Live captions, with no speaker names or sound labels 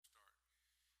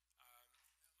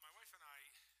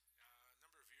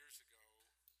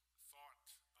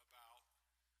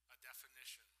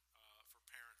definition for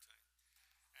parenting.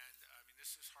 And I mean,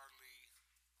 this is hardly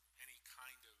any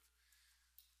kind of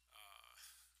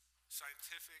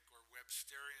scientific or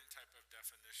Websterian type of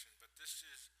definition, but this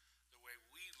is the way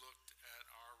we looked at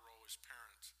our role as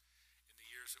parents in the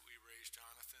years that we raised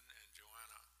Jonathan and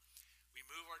Joanna. We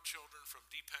move our children from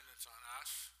dependence on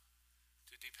us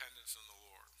to dependence on the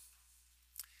Lord.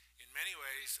 In many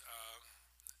ways,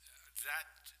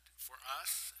 that for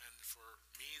us and for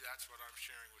me, that's what I'm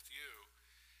sharing with you,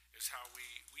 is how we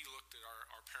looked at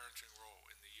our parenting role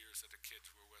in the years that the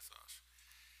kids were with us.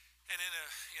 And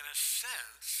in a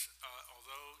sense,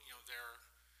 although they're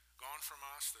gone from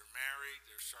us, they're married,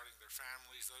 they're starting their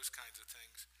families, those kinds of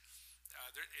things,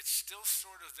 it's still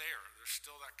sort of there. There's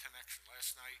still that connection.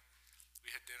 Last night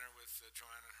we had dinner with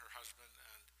Joanne and her husband,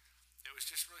 and it was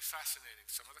just really fascinating.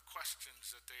 Some of the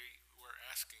questions that they were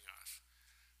asking us.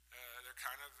 They're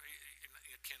kind of,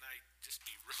 can I just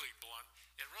be really blunt?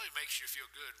 It really makes you feel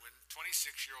good when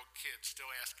 26-year-old kids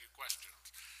still ask you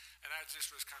questions. And that just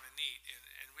was kind of neat, and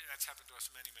that's happened to us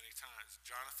many, many times.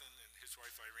 Jonathan and his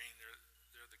wife Irene, they're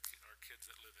our kids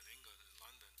that live in England and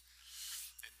London,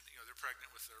 and they're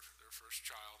pregnant with their first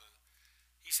child. And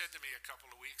he said to me a couple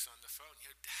of weeks on the phone,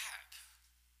 Dad,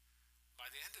 by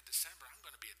the end of December, I'm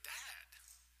going to be a dad.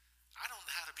 I don't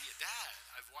know how to be a dad.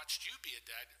 I've watched you be a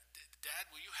dad. Dad,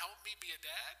 will you help me be a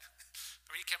dad?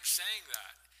 I mean, he kept saying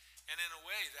that, and in a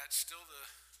way, that's still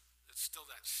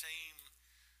that same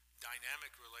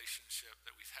dynamic relationship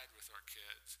that we've had with our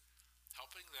kids,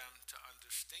 helping them to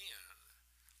understand,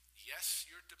 yes,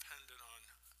 you're dependent on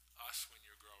us when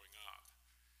you're growing up,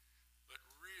 but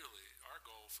really our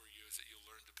goal for you is that you'll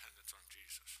learn dependence on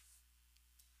Jesus,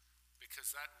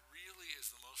 because that really is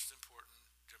the most important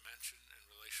dimension and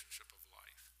relationship of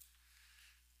life.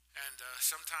 And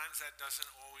sometimes that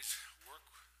doesn't always work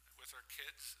with our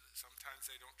kids. Sometimes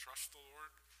they don't trust the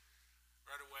Lord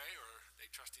right away, or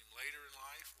they trust him later in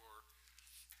life, or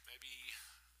maybe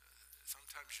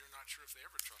sometimes you're not sure if they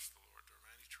ever trust the Lord. There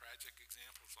are many tragic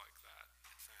examples like that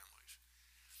in families.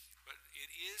 But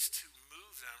it is to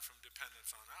move them from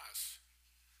dependence on us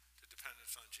to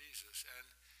dependence on Jesus. And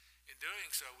in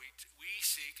doing so, we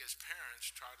seek as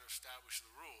parents try to establish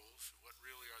the rules, what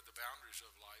really are the boundaries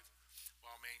of life,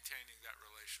 while maintaining that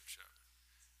relationship.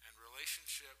 And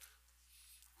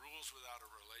rules without a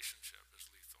relationship is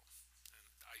lethal. And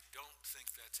I don't think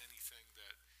that's anything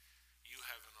that you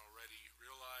haven't already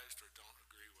realized or don't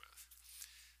agree with.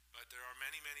 But there are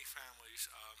many, many families.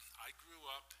 I grew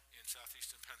up in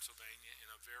southeastern Pennsylvania in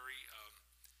a very,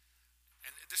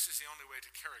 and this is the only way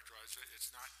to characterize it. It's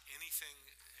not anything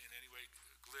in any way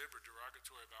glib or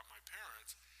derogatory about my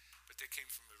parents, but they came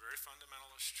from a very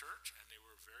fundamentalist church, and they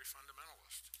were very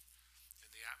fundamentalist in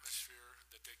the atmosphere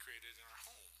that they created in our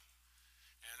home.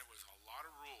 And it was a lot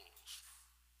of rules.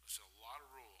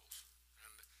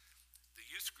 And the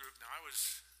youth group, now I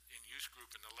was in youth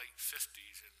group in the late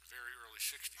 50s and very early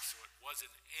 60s, so it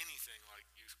wasn't anything like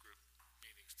youth group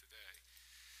meetings today.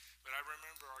 But I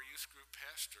remember our youth group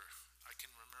pastor, I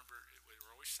can remember, we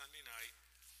were always Sunday night,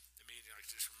 the meeting, I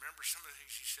just remember some of the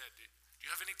things he said. Do you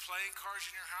have any playing cards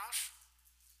in your house?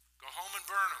 Go home and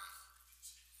burn them.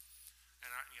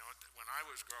 And when I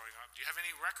was growing up, do you have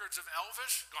any records of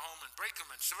Elvis? Go home and break them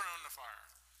and set them on the fire.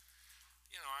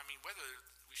 Whether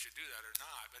we should do that or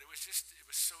not, but it was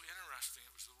so interesting.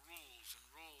 It was the rules,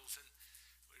 and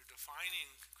we're defining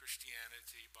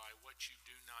Christianity by what you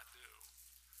do not do.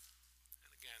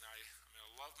 And again, I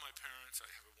love my parents. I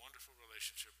have a wonderful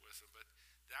relationship with them, but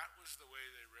that was the way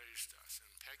they raised us. And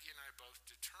Peggy and I both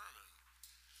determined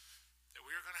that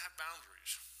we were going to have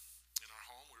boundaries. In our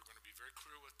home, we were going to be very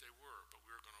clear what they were, but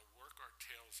we were going to work our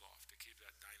tails off to keep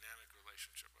that dynamic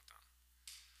relationship with them.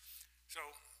 So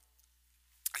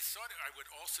I thought I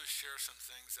would also share some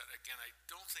things that, again, I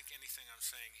don't think anything I'm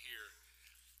saying here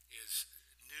is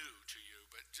new to you,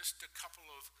 but just a couple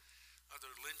of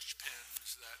other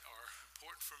linchpins that are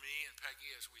important for me and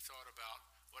Peggy as we thought about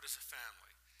what is a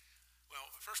family.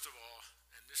 Well, first of all,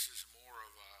 and this is more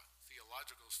of a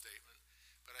theological statement,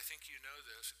 but I think you know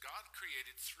this, God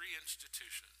created 3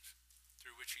 institutions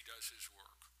through which he does his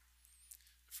work.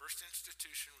 The first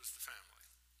institution was the family.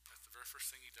 That's the very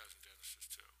first thing he does in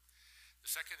Genesis 2. The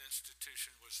second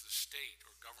institution was the state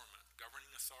or government,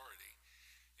 governing authority.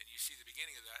 And you see the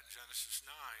beginning of that in Genesis 9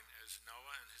 as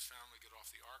Noah and his family get off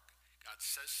the ark. God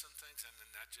says some things, and then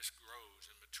that just grows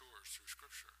and matures through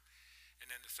Scripture.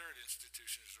 And then the third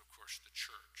institution is, of course, the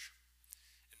church.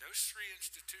 And those 3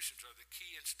 institutions are the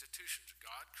key institutions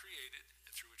God created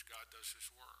and through which God does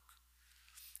his work.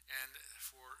 And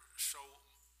for so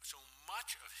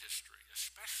much of history,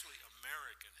 especially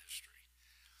American history,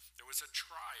 There was a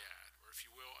triad, or if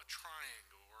you will, a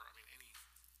triangle, or I mean any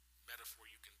metaphor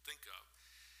you can think of.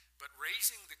 But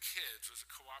raising the kids was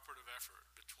a cooperative effort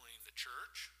between the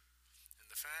church and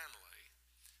the family,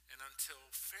 and until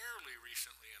fairly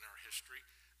recently in our history,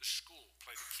 the school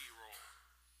played a key role.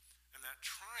 And that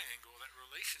triangle, that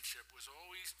relationship was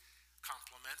always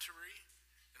complementary,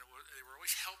 and they were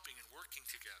always helping and working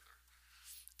together.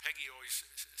 Peggy always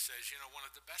says, you know, one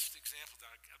of the best examples,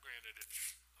 granted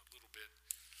it's a little bit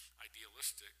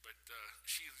idealistic, but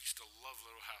she used to love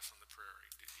Little House on the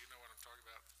Prairie. Do you know what I'm talking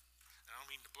about? And I don't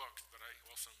mean the book, but I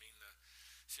also mean the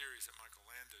series that Michael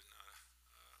Landon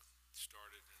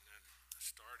started and then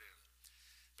starred in.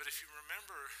 But if you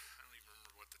remember, I don't even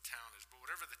remember what the town is, but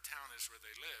whatever the town is where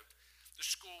they lived, the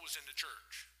school was in the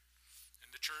church.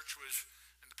 And the church was,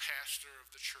 and the pastor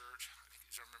of the church, I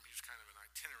remember he was kind of an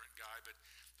itinerant guy, but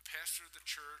the pastor of the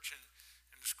church and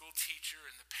the school teacher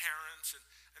and the parents, and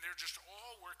they're just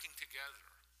all working together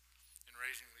in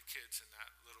raising the kids in that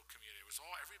little community. It was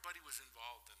all, everybody was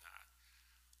involved in that.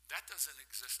 That doesn't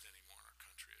exist anymore in our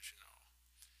country, as you know.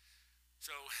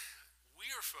 So we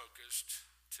are focused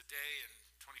today in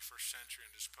 21st century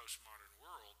in this postmodern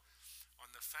world on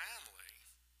the family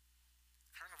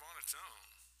kind of on its own.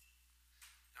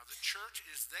 Now the church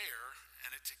is there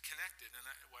and it's connected, and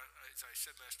as I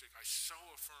said last week, I so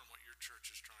affirm what your church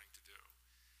is trying to do.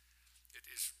 It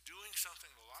is doing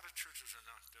something a lot of churches are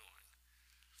not doing.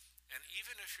 And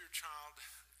even if your child,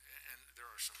 and there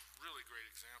are some really great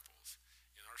examples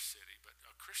in our city, but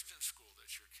a Christian school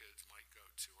that your kids might go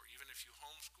to, or even if you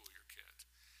homeschool your kids,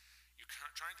 you're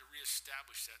trying to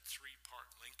reestablish that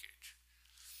three-part linkage.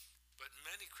 But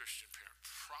many Christian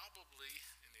parents, probably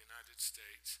in the United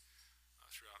States,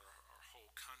 throughout our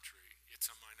whole country, it's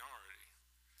a minority.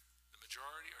 The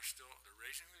majority are still, they're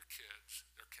raising their kids,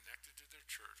 they're connected to their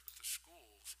church, but the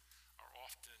schools are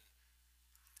often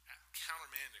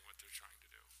countermanding what they're trying to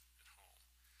do at home.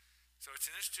 So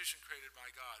it's an institution created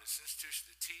by God. It's an institution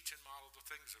to teach and model the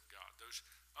things of God. Those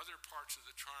other parts of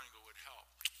the triangle would help.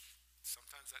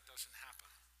 Sometimes that doesn't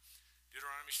happen.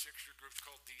 Deuteronomy 6, your group's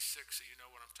called D6, so you know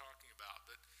what I'm talking about.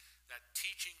 But that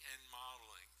teaching and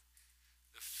modeling,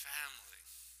 the family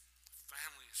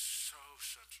is so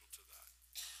central to that.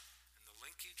 And the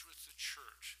linkage with the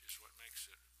church is what makes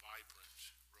it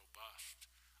vibrant, robust,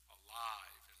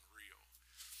 alive, and real.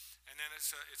 And then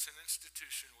it's an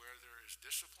institution where there is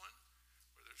discipline,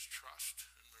 where there's trust,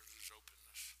 and where there's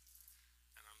openness.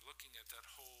 And I'm looking at that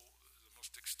whole, the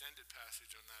most extended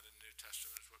passage on that in the New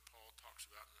Testament is what Paul talks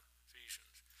about in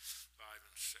Ephesians 5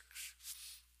 and 6.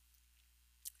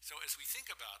 So as we think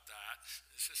about that,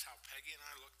 this is how Peggy and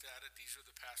I looked at it. These are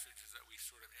the passages that we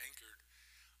sort of anchored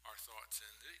our thoughts in.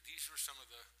 These were some of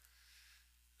the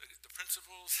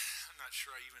principles. I'm not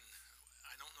sure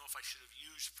I don't know if I should have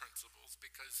used principles,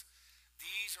 because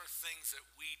these are things that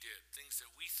we did, things that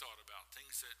we thought about,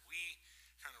 things that we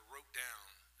kind of wrote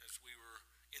down as we were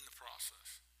in the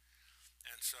process.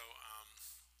 And so I'm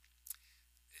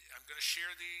going to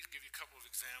share these, give you a couple of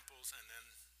examples, and then,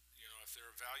 you know, if they're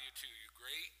of value to you,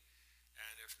 great.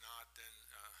 And if not, then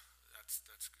that's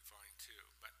fine too.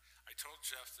 But I told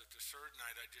Jeff that the third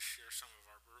night I'd just share some of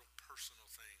our real personal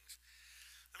things.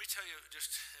 Let me tell you,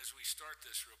 just as we start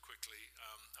this real quickly,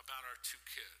 about our two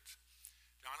kids.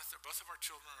 Jonathan, both of our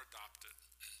children are adopted.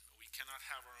 We cannot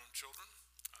have our own children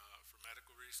for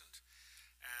medical reasons.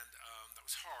 And that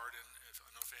was hard. And I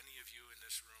don't know if any of you in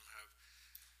this room have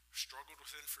struggled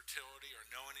with infertility or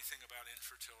know anything about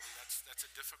infertility. That's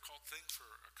a difficult thing for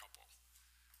a couple.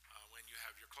 When you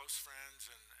have your close friends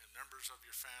and members of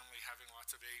your family having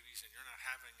lots of babies and you're not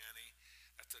having any,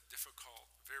 that's a difficult,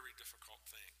 very difficult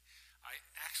thing. I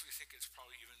actually think it's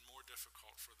probably even more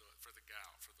difficult for the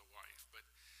gal, for the wife. But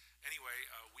anyway,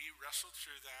 we wrestled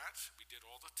through that. We did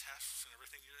all the tests and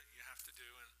everything you have to do.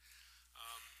 And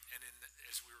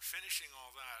as we were finishing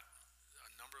all that,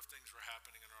 a number of things were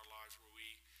happening in our lives where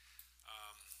we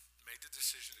made the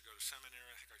decision to go to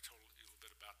seminary. I think I told you a little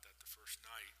bit about that the first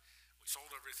night. We sold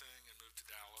everything and moved to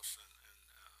Dallas and then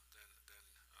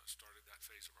started that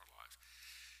phase of our lives.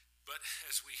 But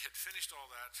as we had finished all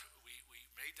that, we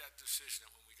made that decision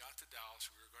that when we got to Dallas,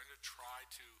 we were going to try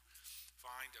to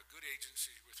find a good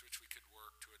agency with which we could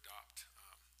work to adopt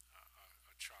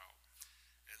a child.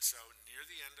 And so near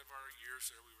the end of our years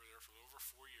there, we were there for over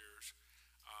 4 years,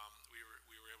 we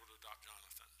were able to adopt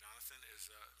Jonathan. Jonathan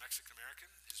is Mexican-American.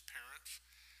 His parents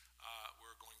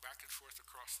were going back and forth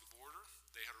across the border.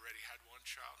 They had already had one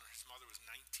child, and his mother was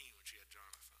 19 when she had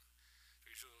Jonathan. So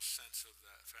you get a little sense of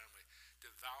that family.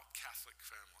 Devout Catholic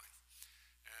family.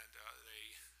 And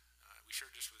we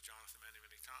shared this with Jonathan many,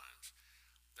 many times,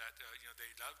 that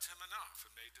they loved him enough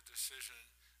and made the decision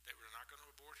they were not going to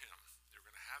abort him. They were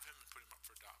going to have him and put him up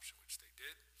for adoption, which they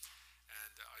did.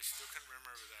 And I still can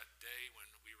remember that day when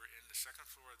we were in the second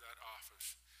floor of that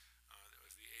office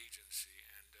of the agency,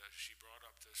 and she brought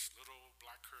up this little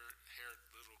black-haired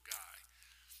little guy,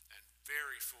 and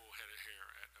very full head of hair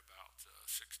at about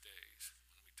 6 days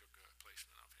when we took a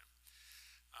placement of him.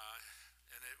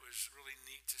 And it was really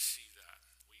neat to see that.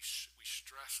 We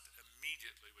stressed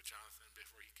immediately with Jonathan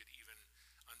before he could even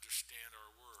understand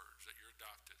our words that you're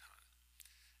adopted, hon.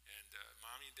 And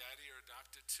mommy and daddy are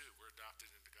adopted too. We're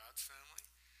adopted into God's family,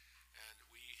 and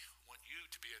we want you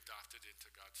to be adopted into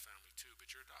God's family too,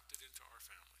 but you're adopted into our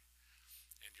family.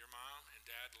 And your mom and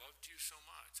dad loved you so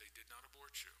much, they did not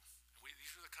abort you. And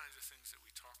these were the kinds of things that we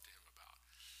talked to him about.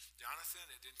 Jonathan,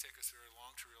 it didn't take us very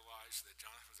long to realize that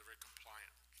Jonathan was a very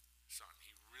compliant son.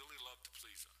 He really loved to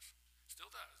please us. Still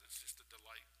does. It's just a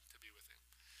delight to be with him.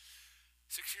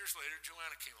 6 years later,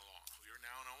 Joanna came along. We were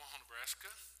now in Omaha, Nebraska,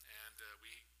 and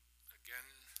we again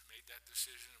made that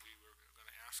decision. We were going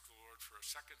to ask the Lord for a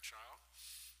second child,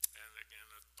 and again,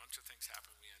 a bunch of things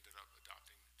happened. We ended up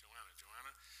adopting Joanna.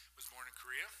 Joanna was born in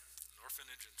Korea, an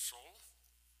orphanage in Seoul,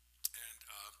 and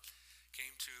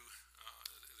came to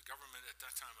the government at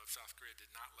that time of South Korea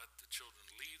did not let the children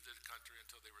leave the country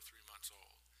until they were 3 months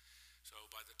old. So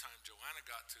by the time Joanna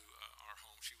got to our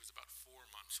home, she was about 4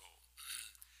 months old.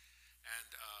 And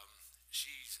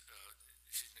she's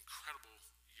an incredible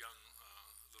young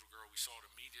little girl. We saw it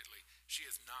immediately. She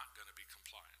is not going to be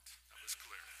compliant. That was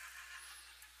clear.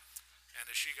 And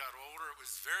as she got older, it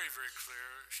was very, very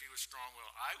clear she was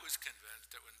strong-willed. I was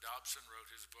convinced that when Dobson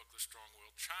wrote his book, The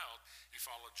Strong-Willed Child, he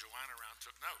followed Joanna around,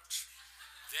 took notes.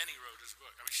 Then he wrote his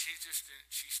book. I mean,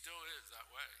 she still is that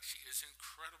way. She is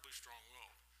incredibly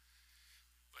strong-willed.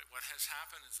 But what has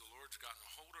happened is the Lord's gotten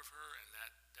a hold of her, and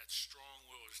that strong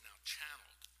will is now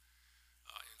channeled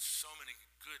in so many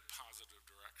good, positive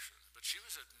directions. But she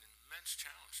was an immense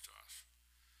challenge to us.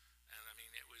 And I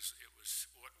mean, it was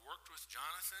what worked with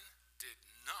Jonathan did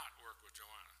not work with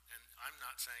Joanna. And I'm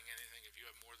not saying anything. If you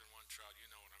have more than one child, you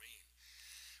know what I mean.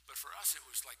 But for us, it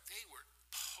was like they were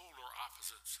polar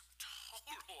opposites,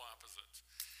 total opposites.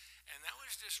 And that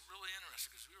was just really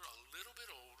interesting because we were a little bit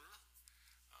older.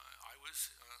 I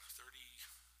was 33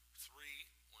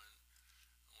 when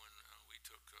we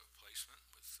took placement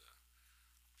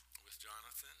with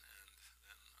Jonathan, and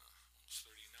then almost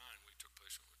 39 we took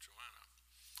placement with Joanna.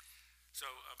 So,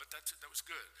 but that was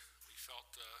good. We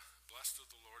felt blessed of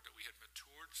the Lord that we had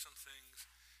matured some things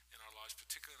in our lives,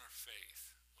 particularly in our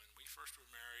faith. When we first were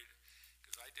married,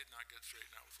 because I did not get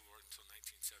straightened out with the Lord until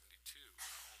 1972,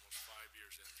 almost 5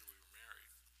 years after we were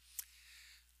married.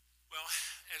 Well,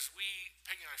 as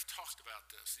Peggy and I have talked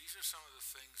about this, these are some of the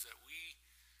things that we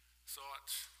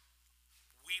thought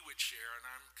we would share, and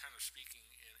I'm kind of speaking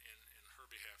in her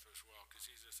behalf as well,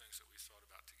 because these are things that we thought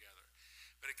about together.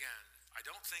 But again, I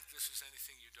don't think this is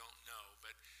anything you don't know,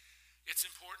 but it's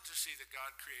important to see that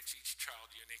God creates each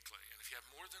child uniquely. And if you have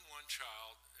more than one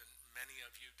child, and many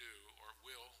of you do or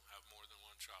will have more than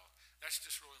one child, that's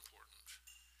just really important.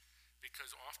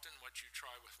 Because often what you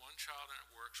try with one child and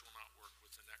it works will not work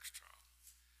with the next child.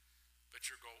 But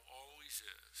your goal always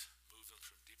is move them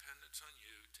from dependence on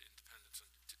you to dependence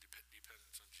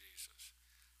on Jesus.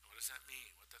 And what does that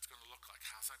mean? What that's going to look like?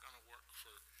 How's that going to work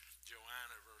for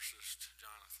Joanna versus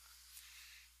Jonathan?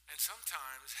 And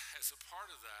sometimes, as a part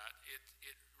of that, it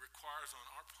requires on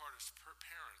our part as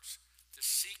parents to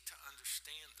seek to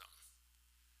understand them.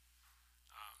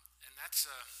 And that's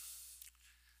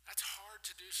hard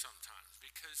to do sometimes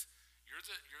because you're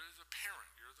the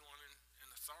parent, you're the one in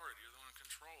authority, you're the one in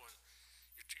control, and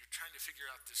you're trying to figure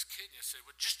out this kid, and you say,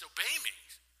 well, just obey me.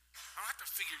 I don't have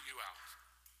to figure you out.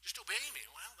 Just obey me.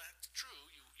 Well, that's true.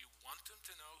 You want them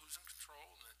to know who's in control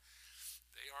and that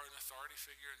they are an authority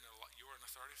figure, and you are an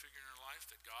authority figure in their life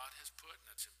that God has put, and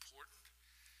that's important.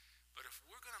 But if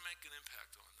we're going to make an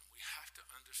impact on them, we have to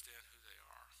understand who they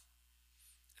are.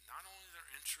 And not only their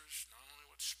interests, not only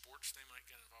what sports they might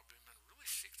get involved in, but really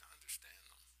seek to understand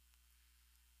them.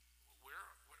 Where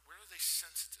are they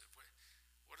sensitive?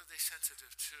 What are they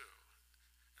sensitive to?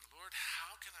 And Lord,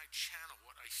 how can I channel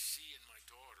what I see in my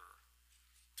daughter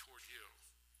toward you?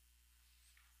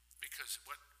 Because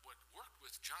what worked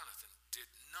with Jonathan did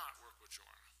not work with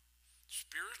Joanna.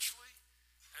 Spiritually,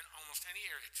 and almost any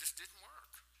area, it just didn't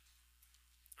work.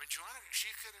 I mean, Joanna,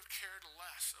 she could have cared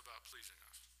less about pleasing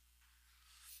us.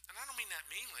 And I don't mean that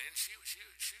meanly, and she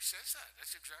says that.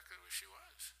 That's exactly what she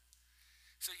was.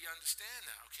 So you understand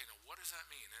now, okay, now what does that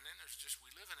mean? And then we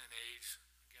live in an age,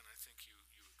 again, I think you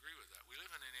agree with that. We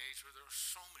live in an age where there are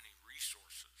so many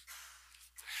resources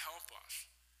to help us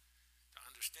to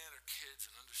understand our kids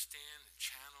and understand and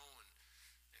channel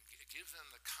and give them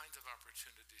the kinds of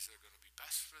opportunities that are going to be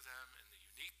best for them and the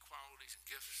unique qualities and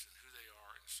gifts and who they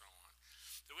are and so on.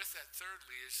 So with that,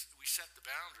 thirdly, is we set the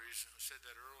boundaries. I said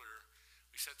that earlier.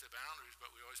 We set the boundaries,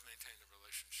 but we always maintain the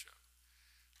relationship.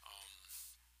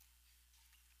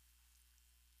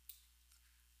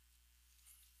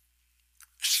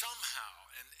 Somehow,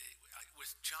 and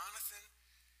with Jonathan,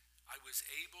 I was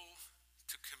able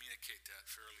to communicate that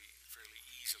fairly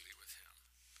easily with him.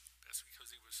 That's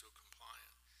because he was so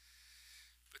compliant.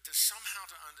 But to somehow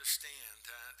to understand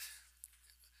that,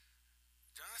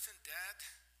 Jonathan, Dad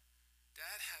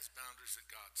has boundaries that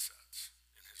God sets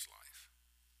in his life.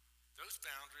 Those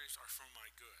boundaries are for my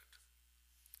good.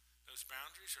 Those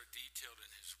boundaries are detailed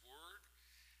in his word,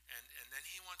 and then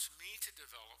he wants me to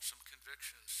develop some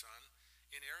convictions, son,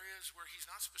 in areas where he's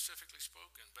not specifically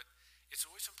spoken. But it's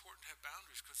always important to have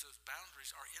boundaries because those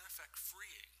boundaries are in effect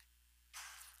freeing.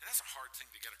 And that's a hard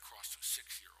thing to get across to a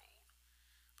 6-year-old.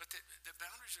 But the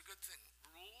boundaries are a good thing.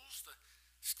 Rules, the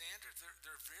standards,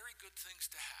 they're very good things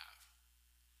to have.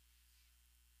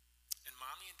 And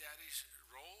mommy and daddy's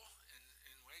role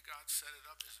in the way God set it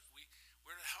up is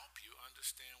we're to help you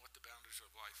understand what the boundaries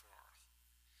of life are.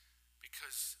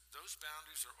 Because those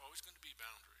boundaries are always going to be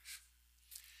boundaries.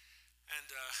 And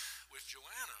with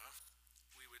Joanna,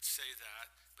 we would say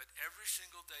that, but every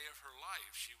single day of her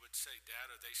life, she would say, Dad,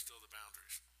 are they still the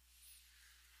boundaries?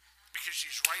 Because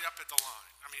she's right up at the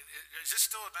line. I mean, is this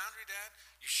still a boundary, Dad?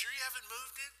 You sure you haven't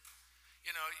moved it?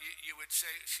 You know, you would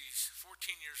say, she's 14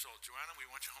 years old. Joanna, we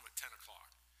want you home at 10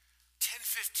 o'clock.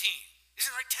 10:15. Isn't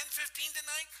it right, 10:15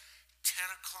 tonight?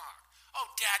 10 o'clock.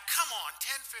 Oh, Dad, come on,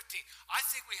 10:15. I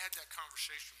think we had that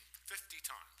conversation 50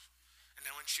 times. And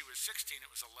then when she was 16,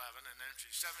 it was 11. And then when she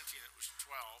was 17, it was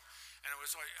 12. And it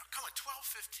was like, oh, come on,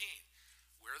 12:15.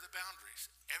 Where are the boundaries?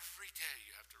 Every day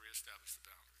you have to reestablish the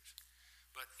boundaries.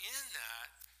 But in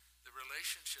that, the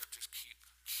relationship just keep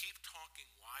talking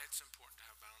why it's important to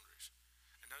have boundaries.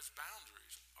 And those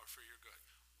boundaries are for your good.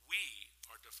 We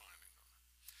are defining them.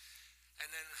 And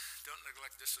then don't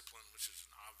neglect discipline, which is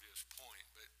an obvious point.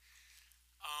 But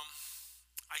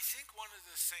I think one of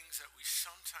the things that we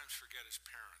sometimes forget as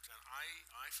parents, and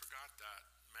I forgot that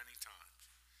many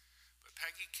times, but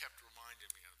Peggy kept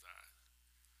reminding me of that.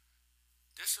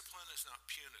 Discipline is not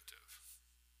punitive.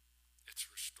 It's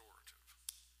restorative.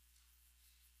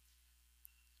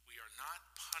 We are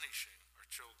not punishing our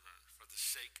children for the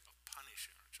sake of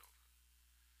punishing our children.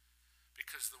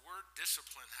 Because the word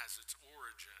discipline has its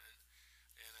origin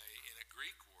in a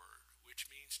Greek word, which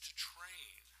means to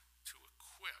train, to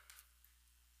equip.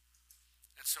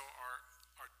 And so our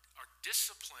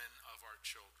discipline of our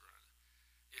children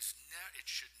it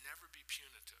should never be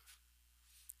punitive.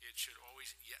 It should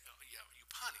always, you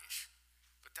punish,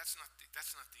 but that's not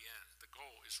the end. The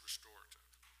goal is restorative.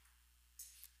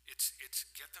 It's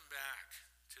get them back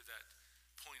to that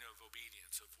point of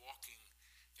obedience, of walking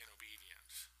in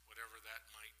obedience, whatever that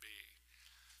might be.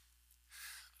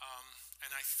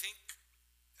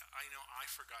 And I know I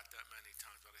forgot that many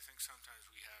times, but I think sometimes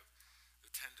we have the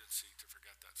tendency to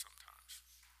forget that sometimes.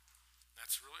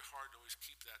 That's really hard to always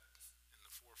keep that in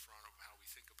the forefront of how we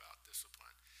think about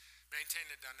discipline. Maintain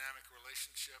a dynamic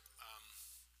relationship.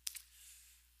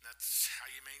 That's how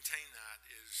you maintain that.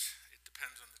 It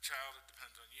depends on the child, it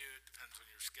depends on you, it depends on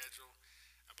your schedule,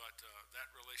 but that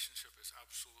relationship is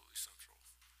absolutely central.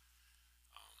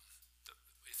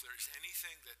 If there's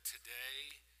anything that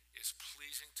today is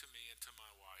pleasing to me and to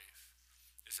my wife,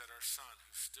 is that our son,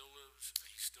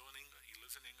 he's still in England, he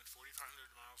lives in England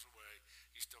 4,500 miles away,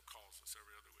 he still calls us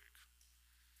every other week.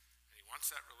 And he wants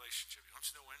that relationship. He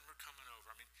wants to know when we're coming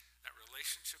over. I mean, that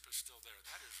relationship is still there.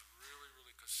 That is really,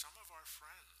 really, because some of our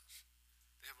friends,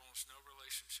 they have almost no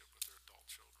relationship with their adult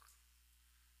children.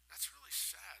 That's really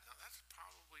sad. Now, that's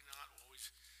probably not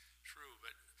always true,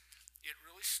 but it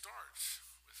really starts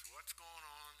with what's going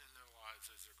on in their lives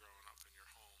as they're growing up in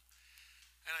your home.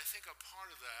 And I think a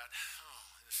part of that,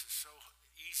 this is so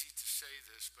easy to say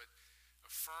this, but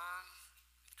affirm,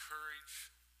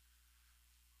 encourage,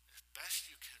 as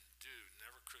best you can do,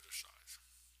 never criticize.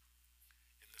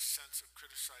 In the sense of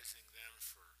criticizing them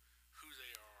for who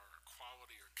they are, or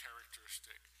quality or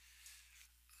characteristic.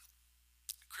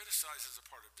 Criticize is a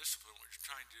part of discipline. What you're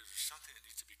trying to do is there's something that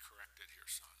needs to be corrected here,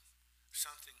 son.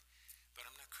 Something, but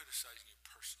I'm not criticizing you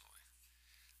personally.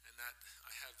 And that,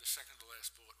 I have the second to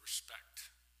last bullet,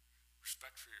 respect.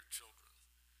 Respect for your children.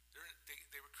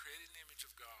 They were created in the image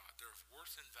of God. They're of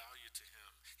worth and value to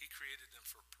him. He created them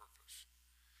for a purpose.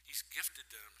 He's gifted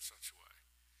them in such a way.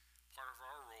 Part of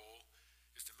our role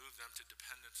is to move them to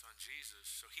dependence on Jesus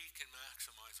so he can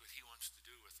maximize what he wants to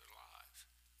do with their lives.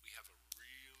 We have a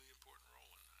really important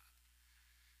role in that.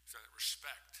 So that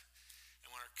respect.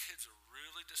 kids are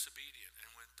really disobedient, and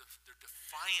when they're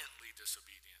defiantly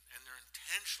disobedient, and they're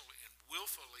intentionally and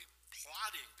willfully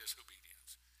plotting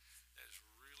disobedience, that is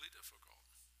really difficult.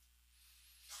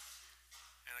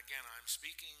 And again, I'm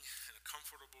speaking in a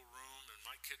comfortable room, and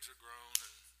my kids are grown,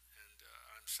 and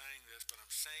I'm saying this, but I'm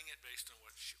saying it based on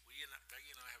what Becky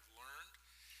and I have learned,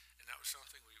 and that was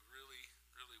something we really,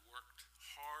 really worked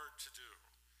hard to do.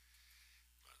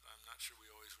 But I'm not sure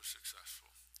we always were successful.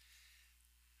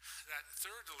 That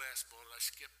third to last bullet, I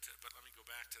skipped it, but let me go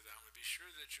back to that one. Be sure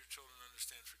that your children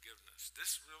understand forgiveness.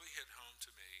 This really hit home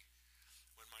to me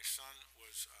when my son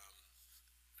was,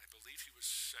 I believe he was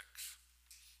 6,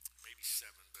 maybe 7,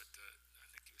 but I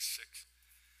think he was 6.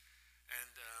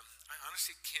 And I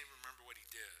honestly can't remember what he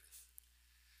did.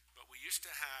 But we used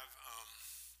to have, on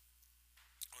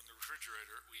the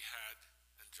refrigerator, we had,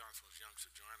 and Jonathan was young,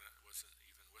 so Joanna wasn't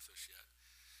even with us yet,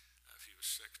 if he was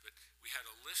 6, but we had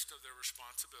a list of their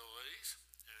responsibilities,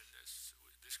 and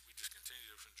we just continued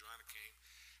it when Joanna came,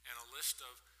 and a list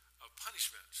of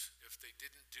punishments if they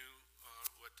didn't do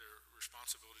what their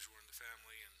responsibilities were in the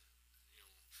family, and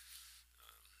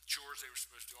chores they were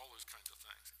supposed to do, all those kinds of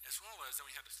things. As well as, then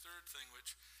we had a third thing,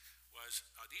 which was,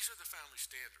 these are the family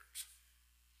standards.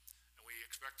 And we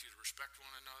expect you to respect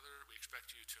one another. We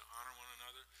expect you to honor one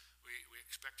another. We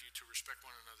expect you to respect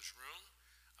one another's room.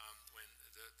 When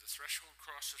the threshold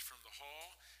crosses from the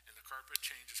hall and the carpet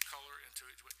changes color into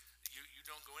it, you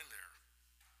don't go in there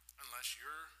unless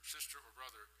your sister or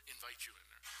brother invites you in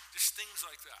there. Just things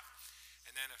like that.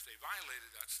 And then if they violated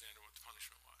that standard, what the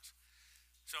punishment was.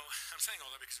 So I'm saying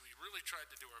all that because we really tried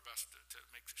to do our best to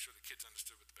make sure the kids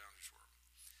understood what the boundaries were.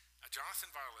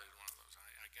 Jonathan violated one of those.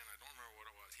 Again, I don't remember what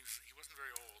it was. He wasn't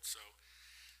very old, so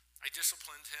I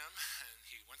disciplined him, and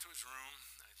he went to his room.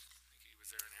 I think he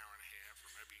was there an hour and a half or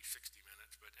maybe 60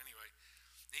 minutes. But anyway,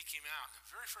 he came out. The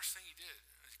very first thing he did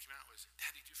as he came out was,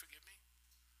 "Daddy, do you forgive me?"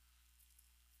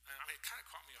 And I mean, it kind of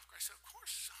caught me off guard. I said, "Of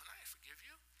course, son, I forgive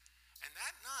you." And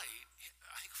that night,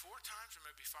 I think 4 times or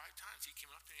maybe 5 times, he came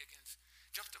up to me again,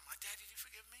 jumped up, "My Daddy, do you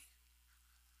forgive me?"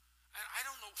 And I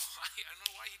don't know why. I don't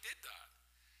know why he did that.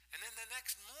 And then the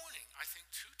next morning, I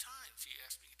think 2 times, he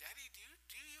asked me, "Daddy,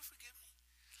 do you forgive me?"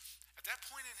 At that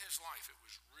point in his life, it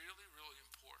was really, really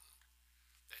important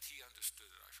that he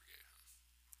understood that I forgave him.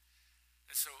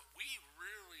 And so we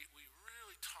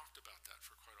really talked about that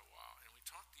for quite a while. And we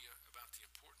talked about the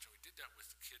importance, and we did that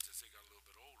with the kids as they got a little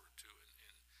bit older too,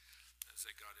 and as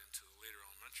they got into the later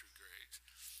elementary grades,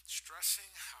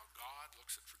 stressing how God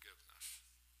looks at forgiveness.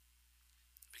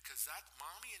 Because that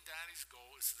mommy and daddy's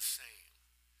goal is the same.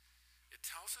 It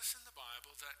tells us in the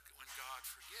Bible that when God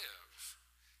forgives,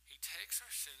 he takes our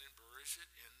sin and buries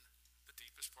it in the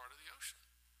deepest part of the ocean.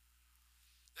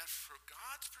 That from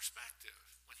God's perspective,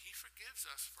 when he forgives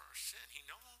us for our sin, he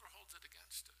no longer holds it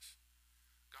against us.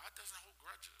 God doesn't hold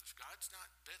grudges. God's not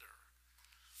bitter.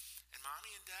 And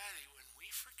mommy and daddy, when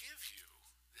we forgive you,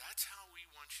 that's how we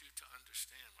want you to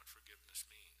understand what forgiveness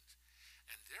means.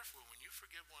 And therefore, when you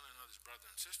forgive one another's brother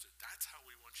and sister, that's how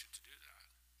we want you to do that.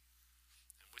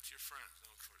 And with your friends,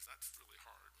 and of course, that's really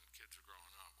hard when kids are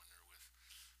growing up, when they're with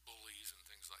bullies and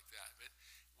things like that. But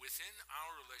within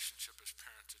our relationship as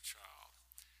parent to child,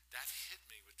 that hit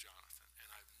me with Jonathan,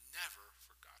 and I've never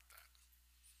forgot that.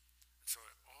 And so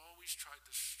I always tried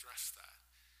to stress that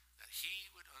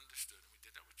he would understand, and we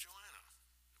did that with Joanna.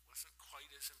 It wasn't quite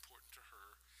as important to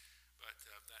her, but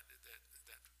that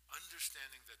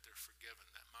understanding that they're forgiven,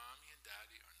 that mommy and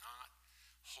daddy are not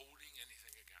holding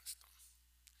anything against them,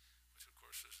 which of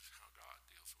course is how God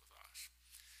deals with us.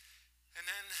 And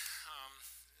then,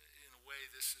 in a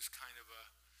way, this is kind of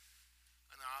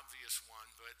an obvious one,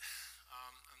 but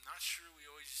I'm not sure we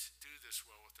always do this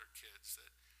well with our kids,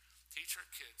 that teach our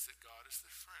kids that God is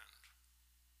their friend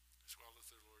as well as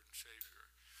their Lord and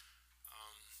Savior.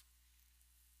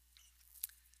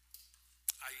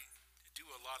 I do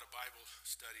a lot of Bible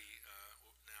study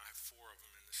now. I have 4 of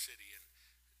them in the city, and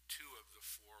 2 of the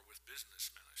 4 with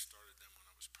businessmen. I started them when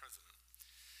I was president.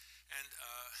 And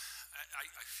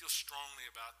I feel strongly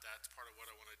about that. It's part of what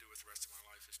I want to do with the rest of my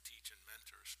life is teach and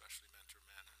mentor, especially mentor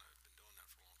men, and I've been doing that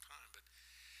for a long time. But,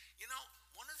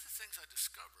 one of the things I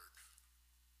discovered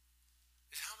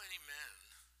is how many men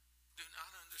do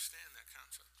not understand that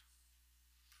concept.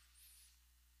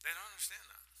 They don't understand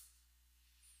that.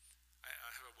 I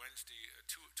have a Wednesday,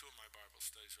 two of my Bible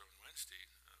studies are on Wednesday,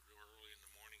 real early in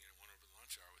the morning, and one over the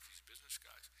lunch hour with these business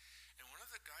guys. And one of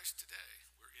the guys today,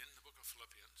 we're in the book of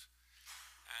Philippians,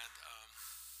 and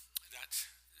that's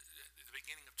the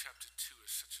beginning of chapter 2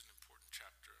 is such an important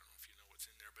chapter. I don't know if you know what's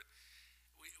in there, but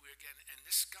we again, and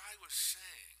this guy was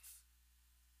saying,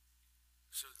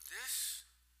 so this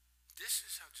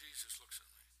is how Jesus looks at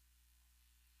me.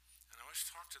 I always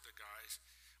talk to the guys,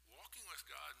 walking with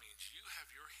God means you have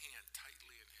your hand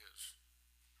tightly in his.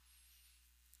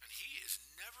 And he is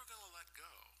never going to let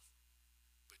go,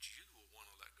 but you will want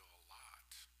to let go a lot.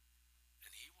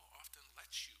 And he will often let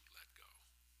you let go.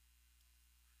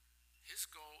 His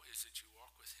goal is that you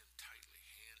walk with him tightly,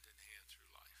 hand in hand through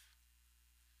life.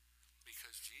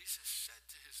 Because Jesus said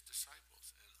to his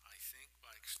disciples, and I think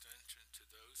by extension to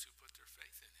those who put their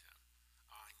faith in him,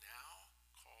 I now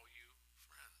call you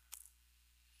friend.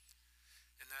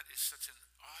 And that is such an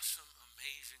awesome,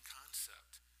 amazing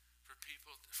concept for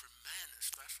people, for men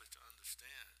especially, to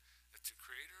understand that the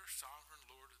creator, sovereign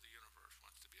Lord of the universe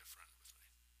wants to be a friend with me.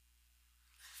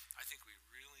 I think we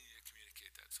really need to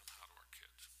communicate that somehow to our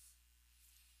kids.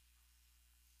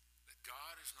 That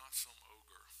God is not some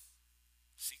ogre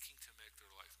seeking to make their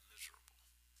life miserable.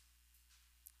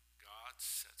 God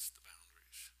sets the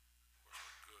boundaries for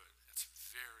our good. It's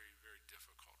very, very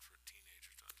difficult for a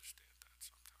teenager to understand that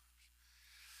sometimes.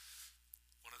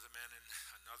 One of the men in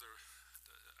another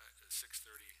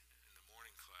 6:30 in the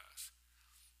morning class,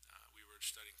 we were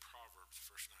studying Proverbs, the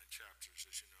first 9 chapters,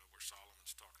 as you know, where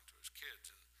Solomon's talking to his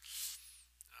kids.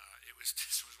 And it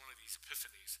was one of these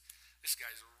epiphanies. This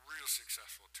guy's a real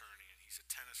successful attorney, and he's a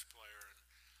tennis player, and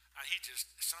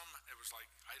it was like,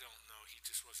 I don't know, he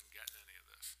just wasn't getting any of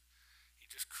this. He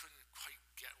just couldn't quite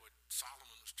get what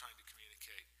Solomon was trying to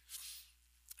communicate.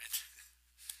 And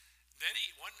then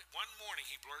one morning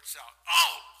he blurts out,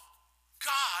 "Oh,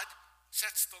 God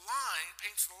paints the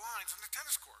lines on the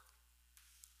tennis court."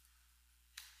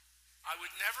 I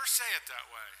would never say it that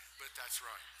way, but that's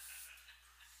right.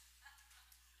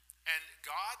 And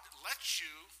God lets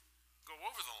you go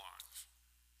over the lines.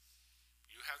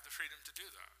 You have the freedom to do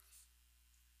that.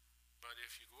 But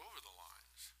if you go over the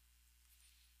lines,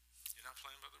 you're not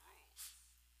playing by the rules.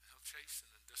 He'll chasten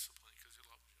and discipline because he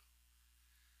loves you.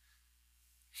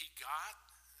 He got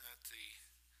at the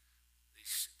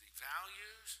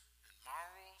values and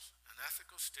morals and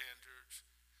ethical standards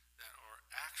that are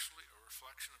actually a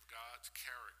reflection of God's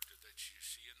character that you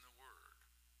see in the Word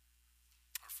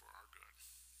are for our good.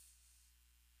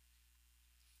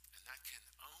 And that can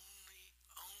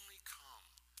only come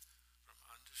from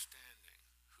understanding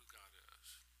who God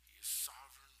is. He is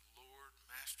sovereign, Lord,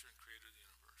 Master, and Creator of the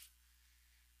universe.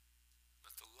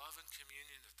 But the love and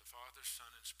communion that the Father,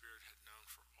 Son, and Spirit had known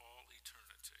for all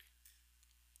eternity,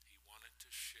 he wanted to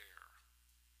share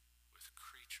with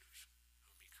creatures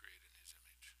whom he created in his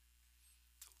image.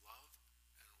 To love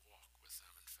and walk with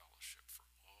them in fellowship for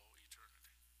all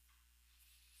eternity.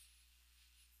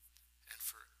 And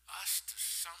for us to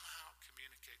somehow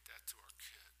communicate that to our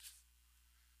kids,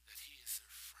 that he is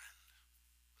their friend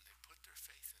when they put their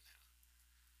faith in him.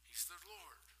 He's their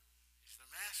Lord. He's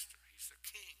their Master. He's their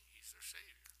King. He's their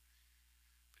Savior.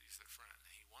 But he's their friend.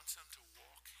 And he wants them to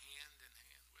walk hand in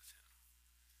hand with him.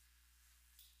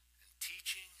 And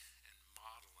teaching and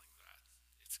modeling that,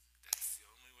 that's the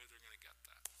only way they're going to get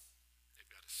that. They've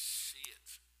got to see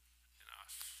it in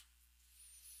us.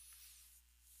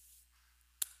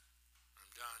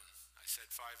 I'm done. I said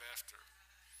 5 after.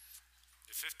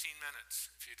 The 15 minutes.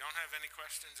 If you don't have any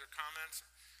questions or comments,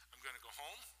 I'm going to go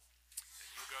home, and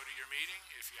you'll go to your meeting.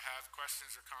 If you have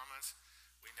questions or comments,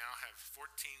 we now have 14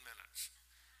 minutes.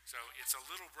 So it's a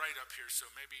little bright up here,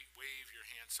 so maybe wave your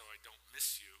hand so I don't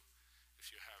miss you if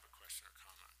you have a question or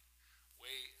comment.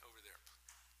 Way over there.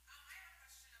 I have a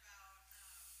question about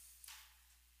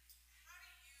how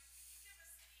do you give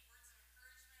us any words of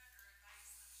encouragement or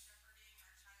advice on shepherding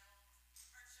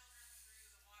our children through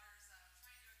the waters of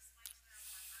trying to explain to them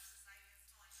what our society is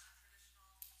calling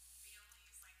non-traditional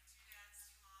families, like 2 dads,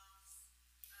 2 moms,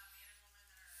 man and woman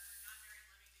that are not married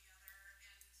living together,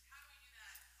 and how do we do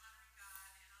that, honoring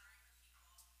God and honoring the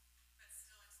people, but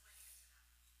still explaining it to them?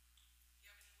 Do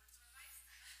you have any words of advice?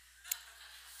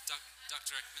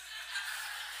 Dr. Ekman.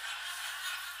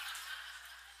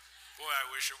 Boy, I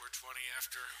wish it were 20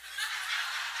 after.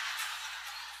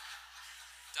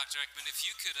 Dr. Ekman, if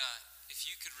you could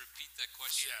repeat that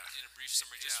question in a brief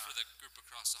summary just for the group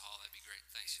across the hall, that'd be great.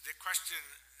 Thanks. The question,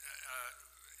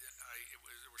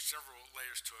 there were several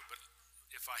layers to it, but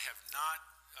if I have not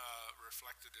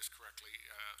reflected this correctly,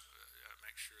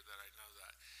 make sure that I know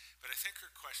that. But I think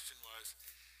her question was,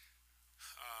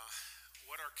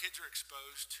 what our kids are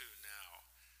exposed to now,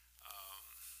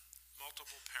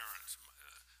 multiple parents,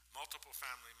 multiple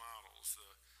family models,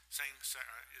 the same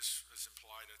is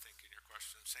implied, I think, in your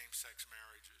question, same-sex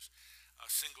marriages,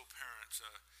 single parents.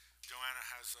 Joanna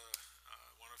has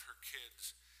one of her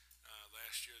kids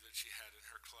last year that she had in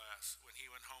her class. When he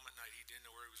went home at night, he didn't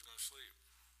know where he was going to sleep.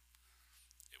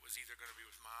 It was either going to be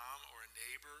with mom or a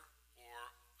neighbor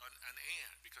or an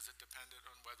aunt because it depended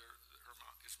on whether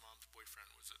his mom's boyfriend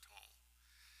was at home.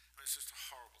 I mean, it's just a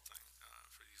horrible thing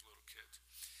for these little kids.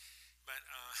 But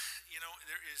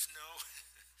there is no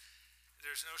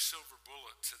there's no silver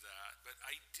bullet to that. But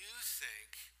I do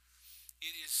think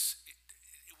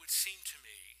it would seem to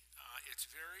me it's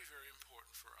very, very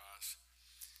important for us,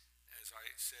 as I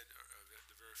said at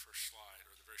the very first slide,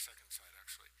 or the very second slide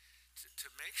actually, to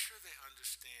make sure they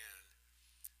understand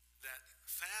that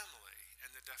family and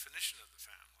the definition of the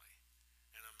family,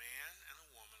 and a man and a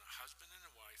woman, a husband and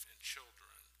a wife, and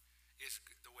children, is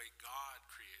the way God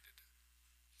created it.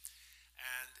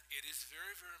 And it is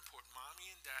very, very important. Mommy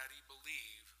and Daddy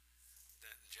believe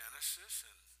that in Genesis,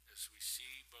 and as we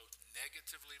see both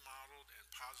negatively modeled and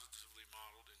positively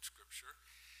modeled in Scripture,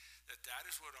 that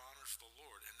is what honors the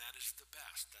Lord, and that is the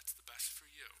best. That's the best for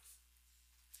you.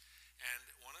 And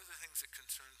one of the things that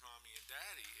concerns Mommy and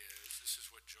Daddy is, this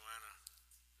is what Joanna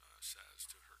says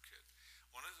to her kid,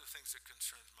 one of the things that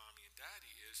concerns Mommy and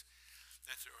Daddy is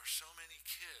that there are so many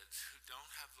kids who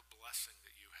don't have the blessing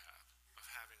that you have of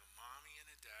having a mommy and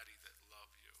a daddy that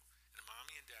love you, and a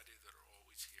mommy and daddy that are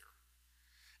always here,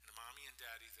 and a mommy and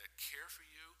daddy that care for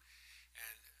you,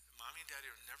 and mommy and daddy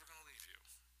are never going to leave you.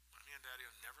 Mommy and daddy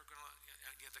are never going to,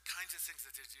 the kinds of things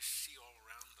that they just see all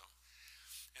around them.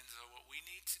 And so what we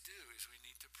need to do is we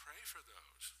need to pray for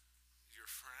those, your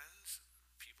friends,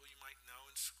 people you might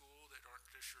know in school that aren't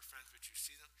just your friends, but you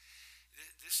see them.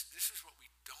 This is what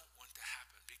we don't want to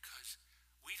happen, because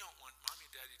we don't want, mommy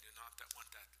and daddy do not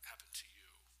want that to happen to you.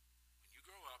 When you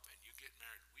grow up and you get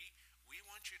married, we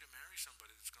want you to marry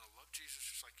somebody that's going to love Jesus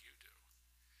just like you do.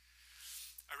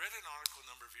 I read an article a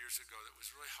number of years ago that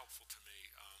was really helpful to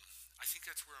me. I think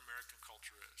that's where American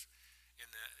culture is. In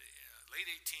the late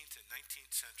 18th and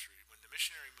 19th century, when the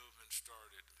missionary movement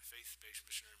started, the faith-based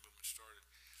missionary movement started,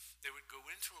 they would go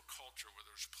into a culture where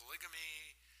there was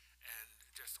polygamy and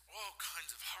just all kinds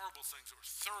of horrible things that were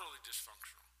thoroughly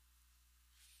dysfunctional.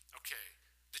 Okay,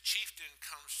 the chieftain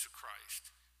comes to Christ,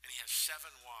 and he has 7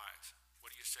 wives. What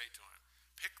do you say to him?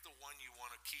 Pick the one you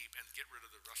want to keep and get rid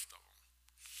of the rest of them.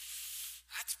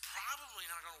 That's probably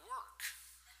not going to work.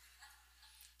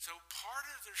 So part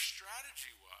of their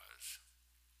strategy was,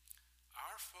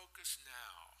 our focus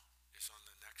now is on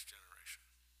the next generation.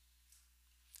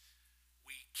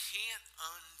 We can't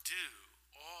undo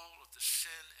all of the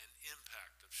sin and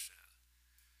impact of sin,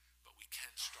 but we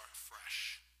can start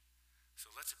fresh.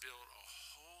 So let's build a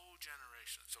whole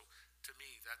generation. So to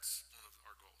me, that's one of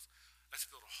our goals. Let's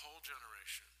build a whole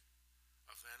generation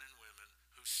of men and women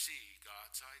who see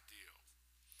God's ideal.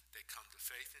 They come to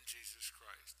faith in Jesus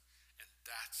Christ, and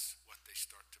that's what they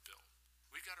start to build.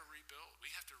 We've got to rebuild.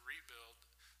 We have to rebuild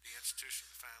the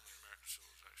institution of the family in American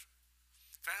civilization.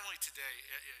 Family today,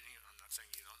 I'm not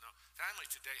saying you don't know, family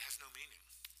today has no meaning.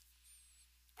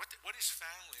 What is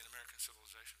family in American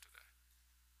civilization today?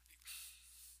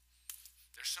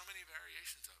 There's so many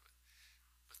variations of it,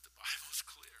 but the Bible's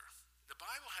clear. The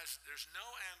Bible there's no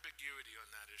ambiguity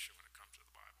on that issue when it comes to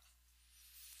the Bible.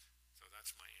 So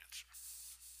that's my answer.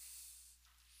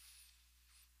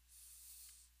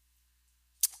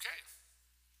 Okay.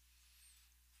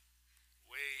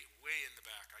 Way in the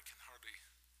back. I can hardly.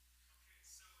 Okay,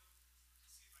 so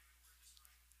let's see if I can word this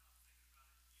right now. I'm thinking about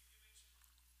it.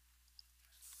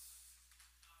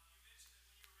 You mentioned that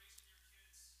when you were raising your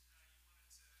kids, you wanted to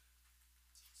teach them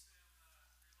reliance, instead of relying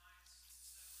on you, rely on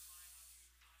Jesus.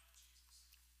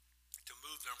 To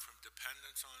move them from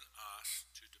dependence on us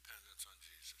to dependence on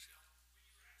Jesus, yeah. When you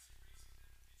were actually raising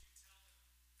them, did you tell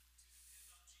them to depend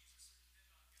on Jesus or depend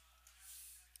on God? I'm actually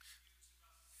kind of confused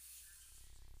about the way the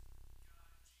church is using God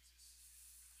and Jesus.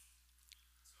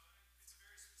 So it's a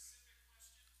very specific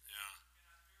question, Yeah. and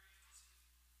I'm very interested.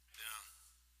 Yeah.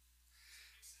 Does that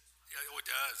make sense? Yeah, it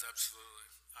does, absolutely.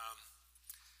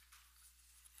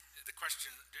 The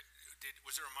question,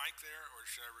 was there a mic there, or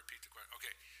should I repeat the question?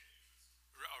 Okay.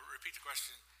 I'll repeat the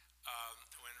question.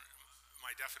 When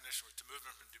my definition was to move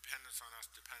them from dependence on us,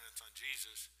 dependence on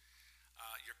Jesus,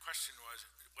 your question was,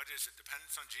 what is it,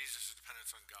 dependence on Jesus or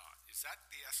dependence on God? Is that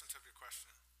the essence of your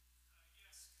question?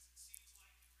 Yes, because it seems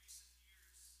like in recent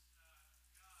years, God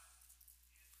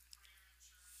and prayer in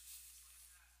church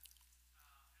and things like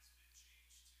that has been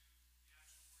changed to the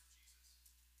actual word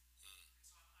Jesus. And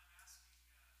so I'm asking, when you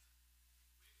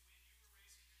were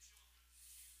raising your children,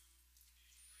 did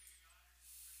you pray to God or did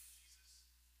you pray to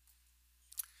Jesus?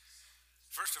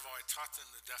 First of all, I taught them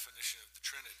the definition of the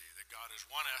Trinity, that God is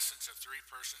one essence of 3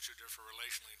 persons who differ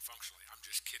relationally and functionally. I'm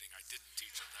just kidding. I didn't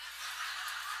teach them that.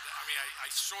 I mean, I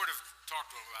sort of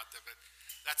talked to them about that, but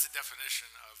that's the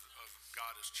definition of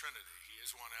God as Trinity. He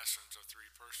is one essence of 3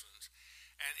 persons.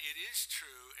 And it is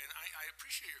true, and I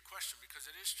appreciate your question because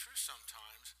it is true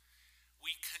sometimes.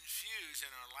 We confuse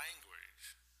in our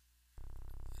language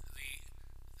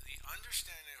the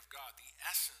understanding of God, the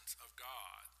essence of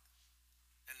God,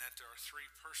 and that there are three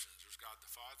persons. There's God the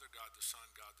Father, God the Son,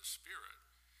 God the Spirit.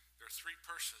 There are three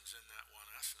persons in that one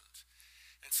essence.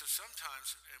 And so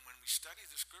sometimes, and when we study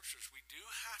the scriptures, we do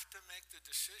have to make the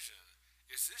decision,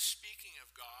 is this speaking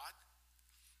of God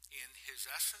in his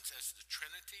essence as the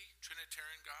Trinity,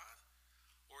 Trinitarian God?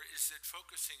 Or is it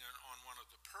focusing on one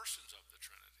of the persons of the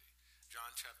Trinity?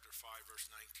 John chapter 5, verse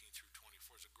 19 through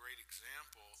 24 is a great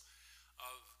example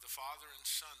of the Father and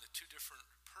Son, the two different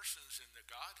persons in the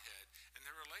Godhead, and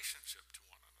their relationship to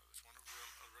one another. It's one of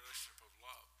a relationship of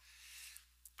love.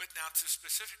 But now to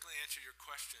specifically answer your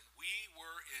question, we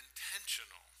were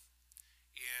intentional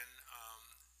in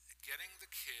getting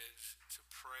the kids to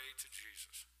pray to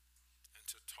Jesus and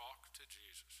to talk to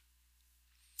Jesus.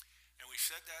 And we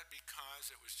said that because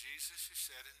it was Jesus who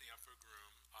said in the upper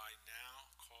room, I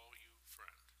now call you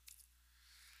friend.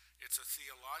 It's a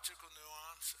theological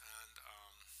nuance, and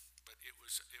but it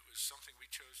was something we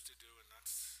chose to do, and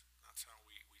that's how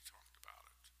we talked about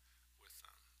it with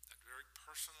them. That very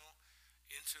personal,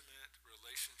 intimate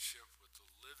relationship with the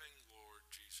living Lord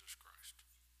Jesus Christ.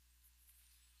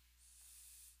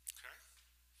 Okay?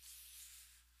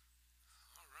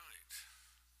 All right.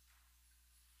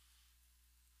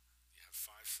 You have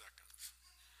 5 seconds.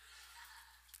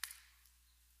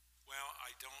 Well,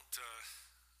 I don't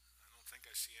think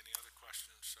I see any other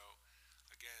questions. So,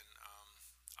 again,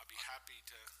 I'll be happy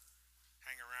to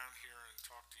hang around here and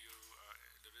talk to you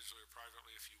individually or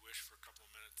privately if you wish for a couple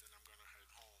of minutes. Then I'm going to head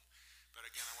home. But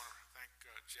again, I want to thank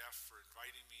Jeff for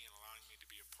inviting me and allowing me to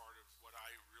be a part of what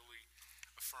I really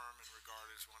affirm and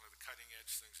regard as one of the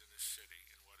cutting-edge things in this city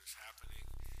and what is happening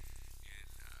in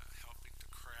helping to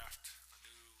craft a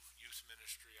new youth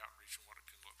ministry outreach and what it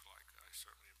can look like. I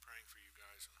certainly am praying for you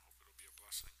guys and hope it'll be a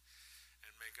blessing.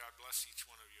 And may God bless each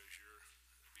one of you as you're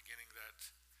beginning that,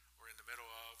 or in the middle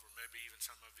of, or maybe even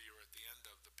some of you are at the end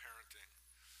of the parenting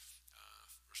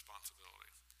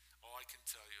responsibility. All I can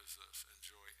tell you is this: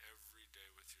 enjoy every day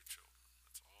with your children.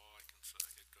 That's all I can say.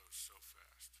 It goes so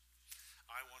fast.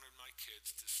 I wanted my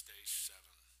kids to stay 7.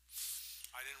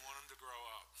 I didn't want them to grow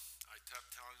up. I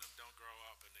kept telling them don't grow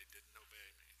up, and they didn't obey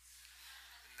me.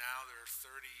 And now they're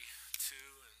 32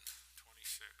 and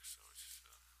 26, so it's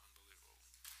unbelievable.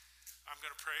 I'm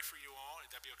going to pray for you all.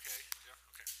 Would that be okay? Yeah?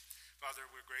 Okay. Father,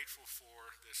 we're grateful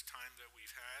for this time that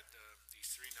we've had, these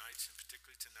 3 nights, and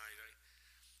particularly tonight. I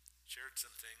shared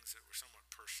some things that were somewhat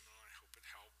personal. I hope it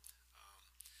helped.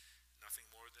 Nothing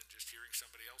more than just hearing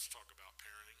somebody else talk about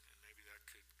parenting, and maybe that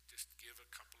could just give a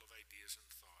couple of ideas and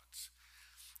thoughts.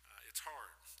 It's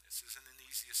hard. This isn't an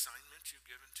easy assignment you've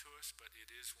given to us, but it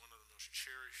is one of the most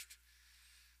cherished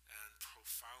and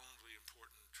profoundly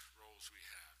important roles we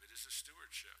have. It is a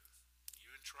stewardship.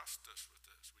 You entrust us with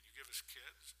this. When you give us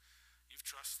kids, you've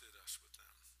trusted us with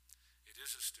them. It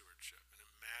is a stewardship, and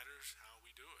it matters how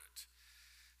we do it.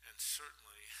 And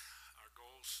certainly, our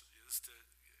goal is to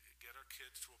get our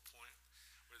kids to a point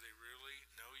where they really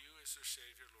know you as their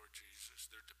Savior, Lord Jesus.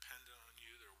 They're dependent on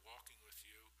you. They're walking with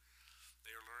you.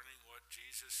 They are learning what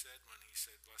Jesus said when he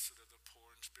said, blessed are the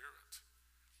poor in spirit.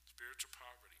 Spiritual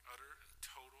poverty, utter and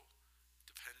total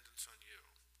dependence on you.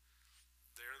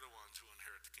 They're the ones who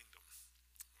inherit the kingdom.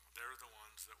 They're the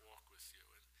ones that walk with you.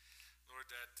 And Lord,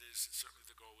 that is certainly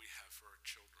the goal we have for our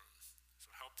children. So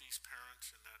help these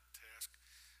parents in that task.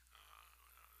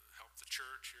 Help the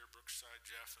church here, Brookside,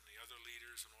 Jeff, and the other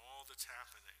leaders, and all that's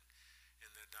happening in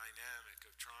the dynamic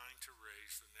of trying to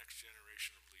raise the next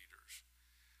generation of leaders.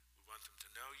 We want them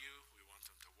to know you. We want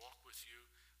them to walk with you.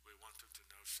 We want them to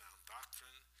know sound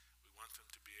doctrine. We want them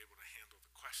to be able to handle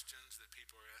the questions that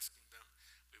people are asking them.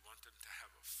 We want them to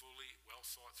have a fully well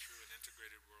thought through and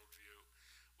integrated worldview.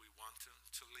 We want them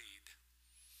to lead.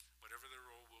 Whatever their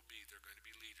role will be, they're going to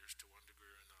be leaders to one degree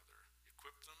or another.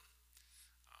 Equip them.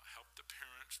 Help the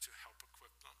parents to help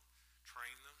equip them,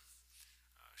 train them,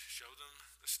 show them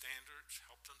the standards,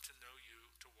 help them to know you,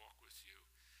 to walk with you.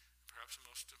 And perhaps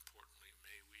most importantly,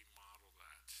 may we model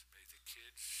that. May the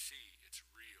kids see it's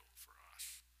real for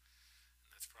us.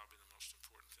 And that's probably the most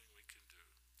important thing we can do,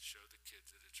 show the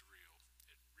kids that it's real.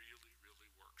 It really,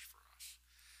 really works for us.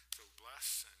 So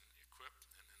bless and equip,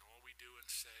 and in all we do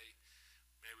and say,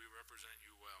 may we represent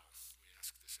you well. We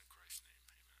ask this in Christ's name.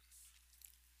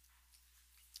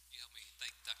 You help me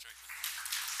thank Dr. Ekman.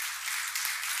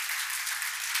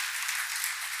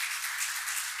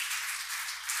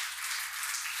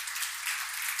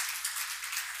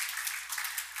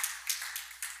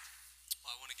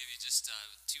 Well, I want to give you just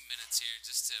 2 minutes here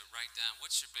just to write down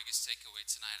what's your biggest takeaway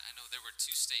tonight. I know there were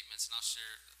two statements, and I'll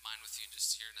share mine with you in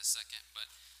just here in a second, but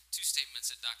two statements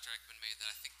that Dr. Ekman made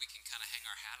that I think we can kind of hang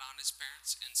our hat on as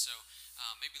parents. And so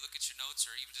maybe look at your notes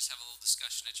or even just have a little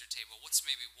discussion at your table. What's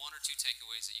maybe one or two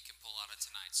takeaways that you can pull out of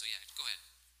tonight? So yeah, go ahead.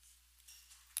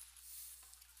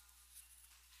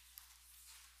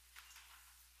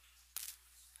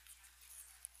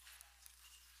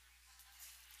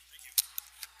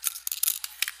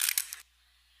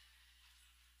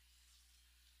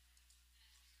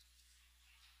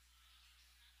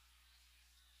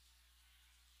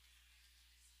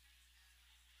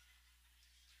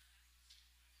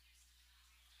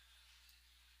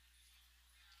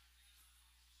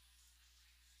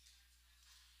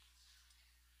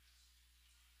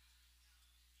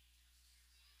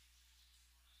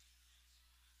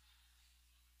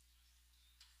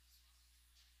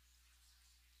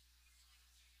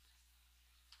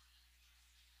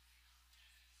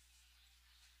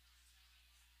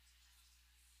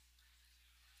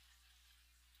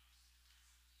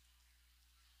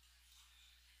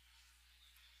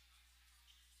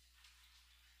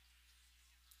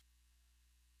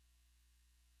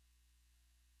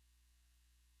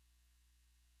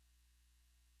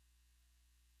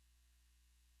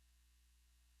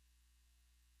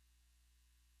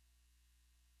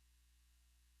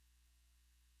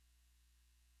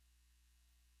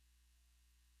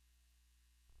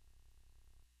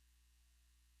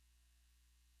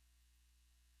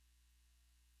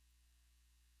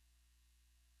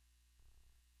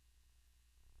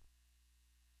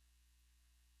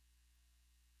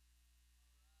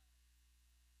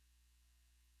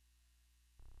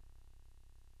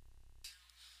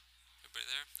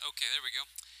 Everybody there? Okay, there we go.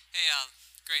 Hey,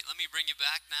 great. Let me bring you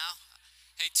back now.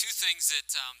 Hey, two things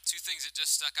that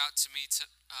just stuck out to me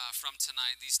from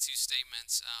tonight. These two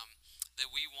statements that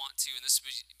we want to, and this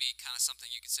would be kind of something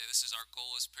you could say. This is our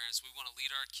goal as parents. We want to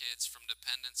lead our kids from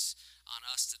dependence on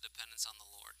us to dependence on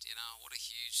the Lord. You know, what a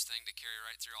huge thing to carry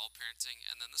right through all parenting.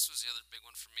 And then this was the other big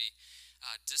one for me.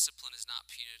 Discipline is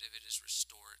not punitive; it is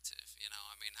restorative. You know,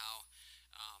 I mean, how.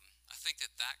 I think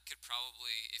that could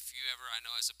probably, if you ever, I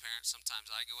know as a parent, sometimes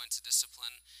I go into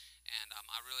discipline and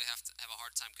I really have to have a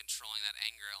hard time controlling that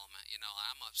anger element. You know,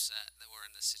 I'm upset that we're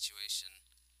in this situation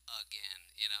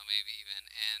again, you know, maybe even.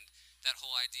 And that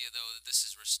whole idea, though, that this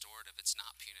is restorative, it's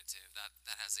not punitive.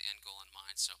 That has the end goal in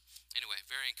mind. So anyway,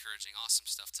 very encouraging, awesome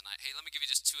stuff tonight. Hey, let me give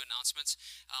you just two announcements.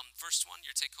 First one,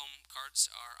 your take-home cards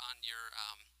are on your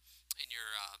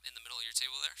in the middle of your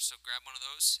table there. So grab one of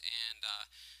those and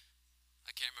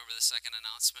I can't remember the second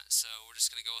announcement, so we're just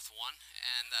going to go with one.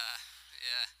 And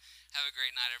yeah, have a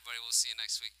great night, everybody. We'll see you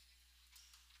next week.